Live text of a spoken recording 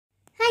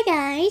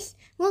Hi guys,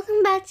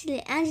 welcome back to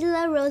the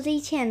Angela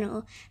Rosie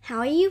channel. How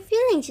are you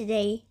feeling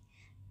today?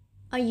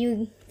 Are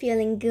you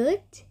feeling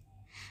good?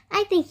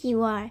 I think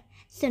you are.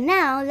 So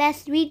now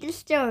let's read the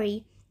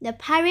story, The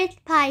Pirate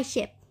Pie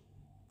Ship.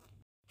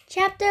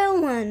 Chapter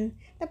 1.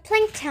 The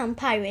Planktown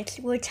Pirates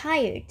were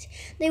tired.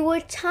 They were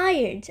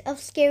tired of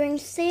scaring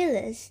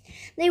sailors.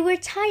 They were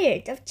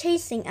tired of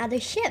chasing other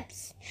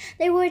ships.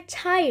 They were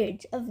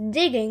tired of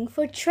digging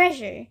for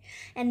treasure.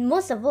 And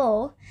most of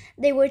all,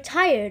 they were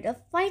tired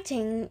of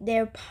fighting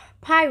their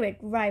pirate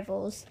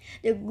rivals,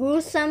 the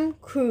gruesome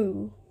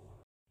crew.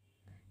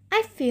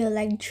 I feel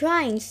like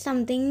trying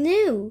something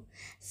new,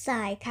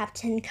 sighed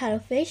Captain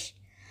Cuttlefish.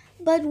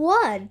 But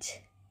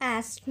what?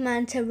 Asked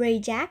Manta Ray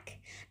Jack,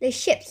 the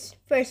ship's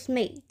first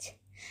mate.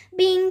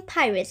 Being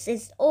pirates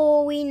is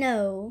all we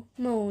know,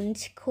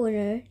 moaned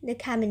Corner, the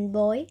cabin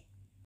boy.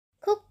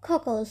 Cook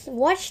Cockles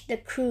watched the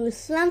crew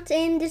slumped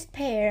in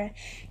despair.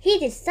 He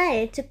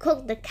decided to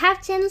cook the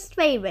captain's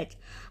favorite,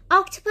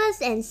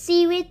 octopus and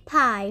seaweed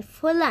pie,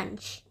 for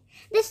lunch.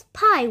 This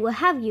pie will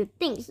have you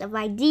think of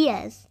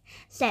ideas,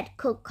 said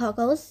Cook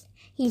Cockles.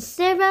 He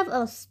served up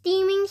a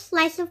steaming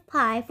slice of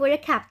pie for the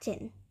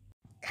captain.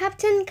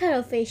 Captain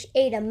Cuttlefish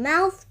ate a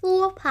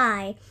mouthful of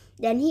pie,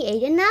 then he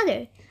ate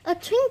another. A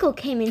twinkle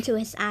came into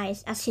his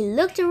eyes as he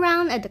looked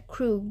around at the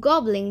crew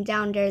gobbling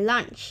down their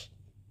lunch.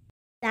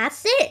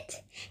 "That's it!"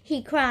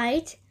 he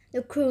cried.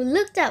 The crew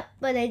looked up,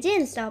 but they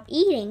didn't stop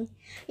eating.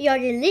 "Your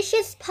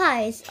delicious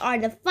pies are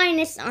the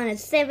finest on the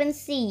 7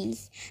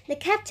 seas," the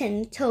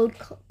captain told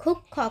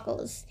Cook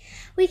Cockles.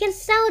 "We can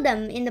sell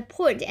them in the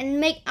port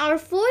and make our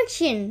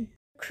fortune."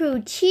 The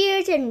crew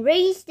cheered and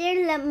raised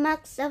their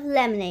mugs of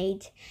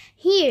lemonade.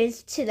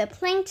 "Here's to the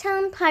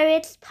Planktown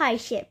Pirates Pie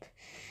Ship,"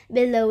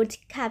 bellowed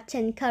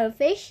Captain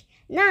Cuttlefish.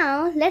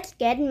 "Now let's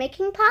get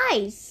making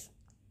pies."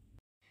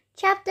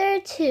 Chapter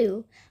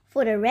 2.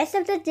 For the rest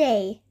of the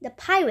day, the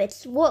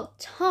pirates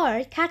worked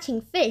hard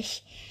catching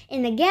fish.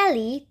 In the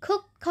galley,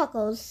 Cook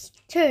Cockles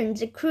turned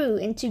the crew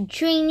into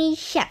trainee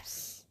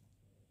chefs.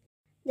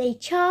 They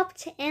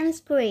chopped and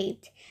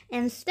scraped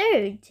and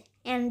stirred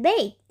and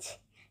baked.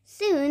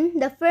 Soon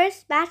the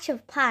first batch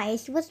of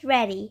pies was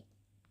ready.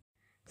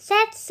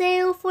 "Set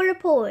sail for the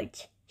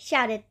port,"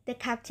 shouted the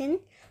captain.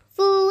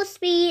 "Full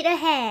speed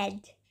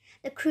ahead."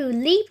 The crew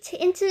leaped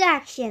into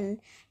action.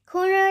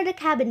 Corner, the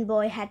cabin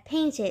boy, had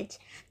painted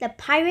 "The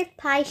Pirate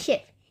Pie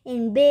Ship"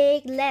 in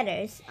big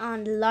letters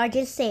on the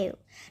largest sail.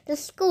 The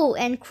skull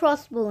and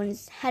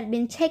crossbones had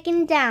been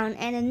taken down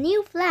and a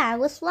new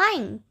flag was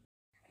flying.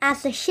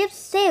 As the ship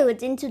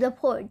sailed into the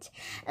port,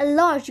 a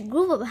large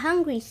group of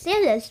hungry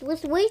sailors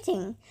was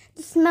waiting.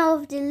 The smell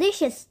of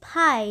delicious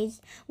pies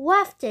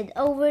wafted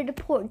over the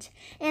port,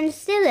 and the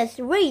sailors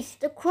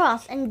raced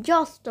across and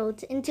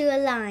jostled into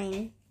a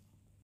line.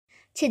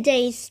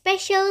 "Today's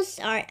specials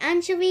are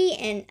anchovy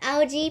and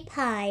algae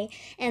pie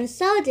and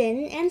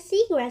sardine and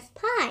seagrass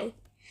pie,"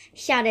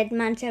 shouted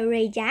Manta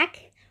Ray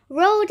Jack.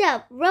 "Rolled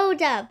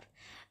up,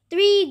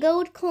 3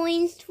 gold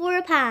coins for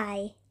a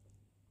pie."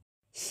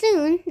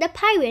 Soon the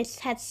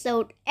pirates had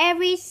sold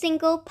every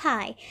single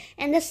pie,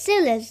 and the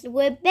sailors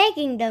were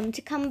begging them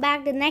to come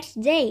back the next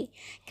day.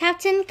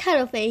 Captain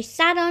Cuttlefish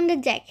sat on the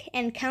deck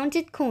and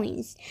counted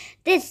coins.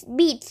 "This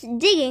beats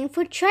digging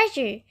for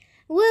treasure.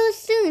 We'll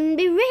soon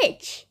be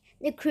rich,"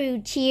 the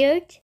crew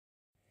cheered.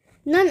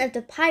 None of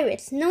the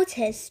pirates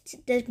noticed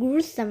the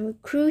gruesome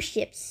cruise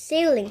ships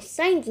sailing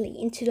silently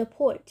into the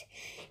port,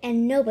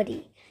 and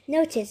nobody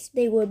noticed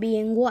they were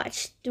being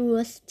watched through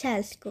a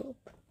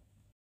telescope.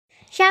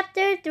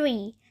 Chapter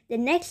 3. The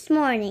next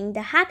morning,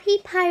 the happy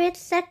pirates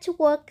set to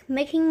work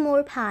making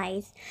more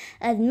pies.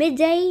 At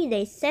midday,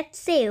 they set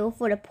sail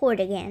for the port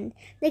again.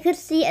 They could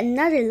see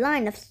another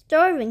line of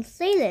starving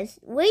sailors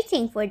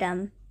waiting for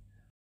them.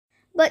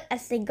 But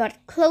as they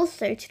got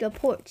closer to the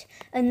port,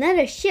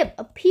 another ship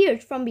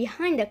appeared from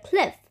behind a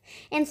cliff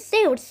and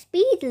sailed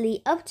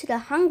speedily up to the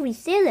hungry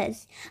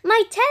sailors.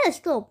 "My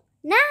telescope!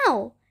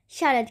 Now!"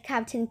 shouted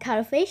Captain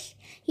Cuttlefish.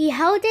 He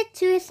held it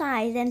to his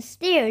eyes and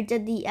stared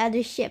at the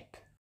other ship.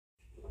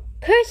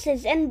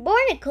 "Curses and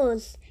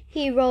barnacles!"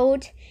 he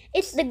roared.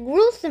 "It's the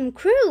gruesome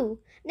crew!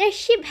 Their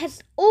ship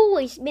has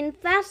always been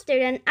faster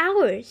than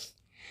ours."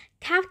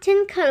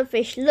 Captain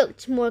Cuttlefish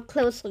looked more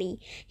closely.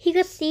 He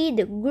could see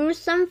the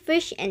gruesome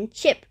fish and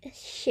chip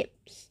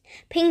ships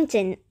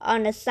painted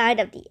on the side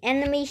of the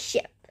enemy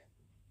ship.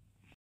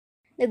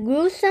 The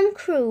gruesome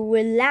crew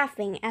were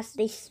laughing as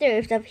they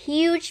served up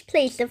huge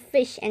plates of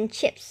fish and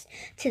chips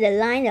to the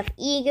line of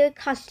eager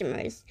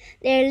customers.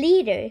 Their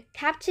leader,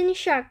 Captain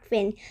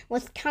Sharkfin,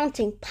 was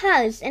counting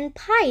piles and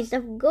piles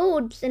of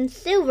gold and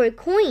silver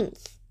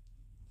coins.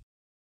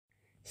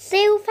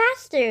 "Sail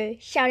faster!"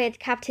 shouted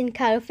Captain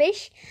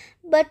Cuttlefish.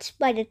 But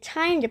by the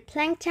time the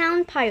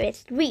Planktown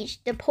Pirates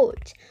reached the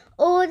port,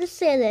 all the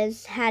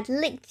sailors had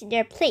licked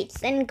their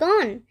plates and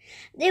gone.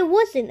 There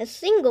wasn't a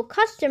single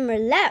customer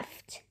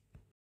left.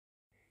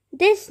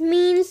 "This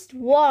means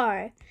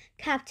war!"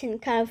 Captain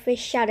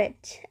Cuttlefish shouted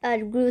at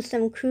the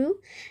gruesome crew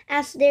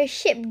as their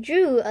ship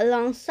drew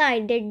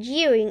alongside their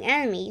jeering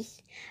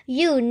enemies.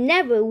 "You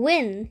never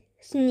win!"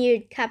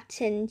 sneered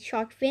Captain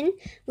Sharkfin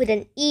with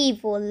an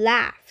evil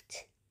laugh.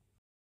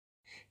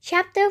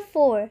 Chapter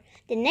 4.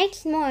 The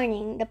next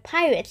morning, the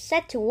pirates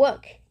set to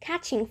work,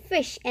 catching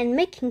fish and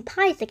making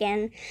pies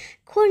again.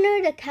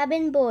 Corner the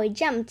cabin boy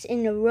jumped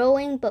in the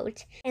rowing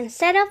boat and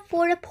set off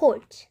for the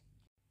port.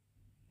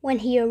 When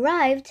he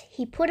arrived,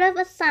 he put up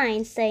a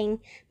sign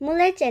saying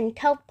mullet and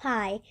kelp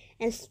pie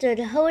and stood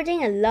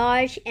holding a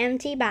large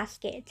empty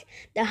basket.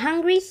 The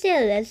hungry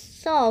sailors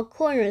saw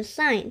Corner's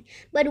sign,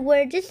 but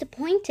were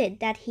disappointed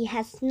that he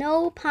has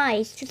no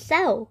pies to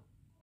sell.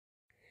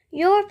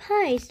 "Your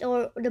pies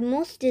are the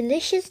most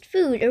delicious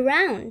food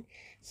around,"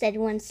 said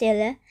one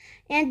sailor,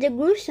 "and the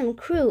gruesome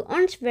crew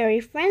aren't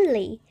very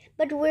friendly.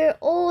 But we're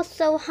all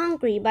so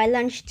hungry by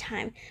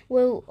lunchtime,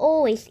 we'll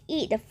always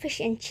eat the fish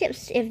and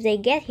chips if they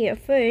get here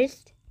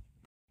first."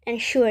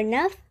 And sure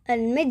enough, at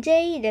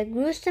midday the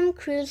gruesome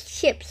cruise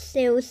ship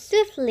sailed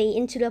swiftly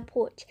into the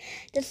port.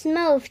 The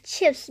smell of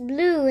chips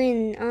blew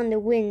in on the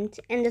wind,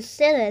 and the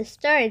sailors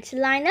started to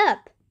line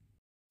up.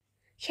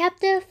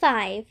 Chapter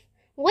 5.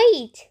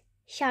 "Wait!"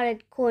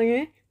 shouted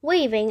Corner,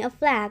 waving a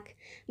flag.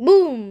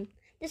 Boom!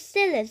 The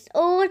sailors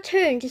all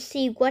turned to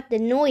see what the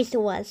noise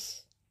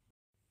was.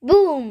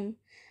 Boom!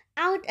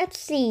 Out at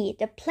sea,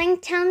 the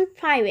Plankton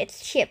pirate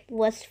ship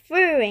was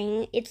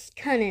firing its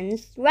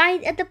cannons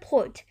right at the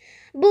port.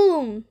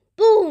 Boom!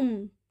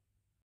 Boom!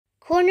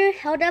 Corner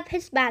held up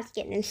his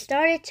basket and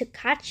started to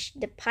catch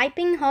the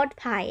piping hot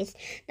pies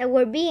that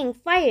were being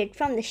fired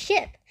from the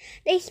ship.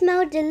 They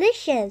smelled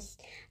delicious.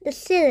 The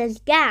sailors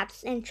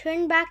gasped and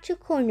turned back to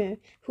Corner,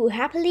 who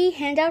happily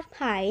handed out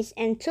pies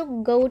and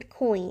took gold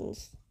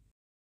coins.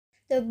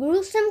 The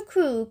gruesome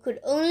crew could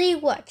only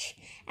watch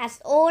as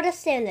all the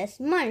sailors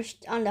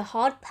munched on the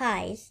hot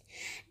pies.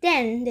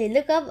 Then they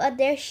looked up at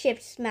their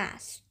ship's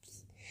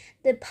masts.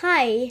 The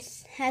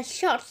pies had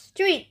shot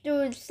straight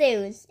through the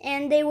sails,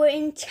 and they were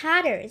in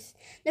tatters.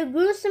 The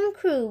gruesome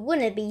crew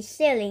wouldn't be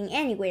sailing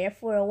anywhere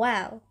for a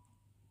while.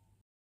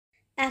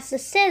 As the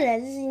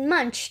sailors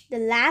munched the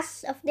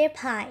last of their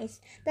pies,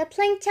 the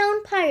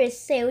Plankton pirates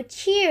sailed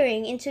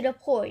cheering into the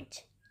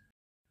port.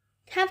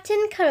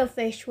 Captain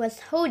Cuttlefish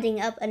was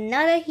holding up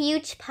another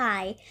huge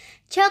pie.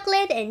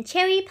 "Chocolate and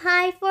cherry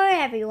pie for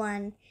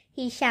everyone,"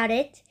 he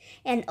shouted,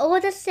 and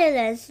all the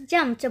sailors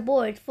jumped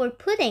aboard for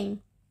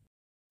pudding.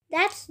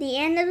 That's the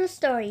end of the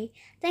story.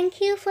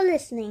 Thank you for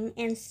listening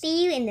and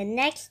see you in the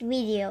next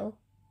video.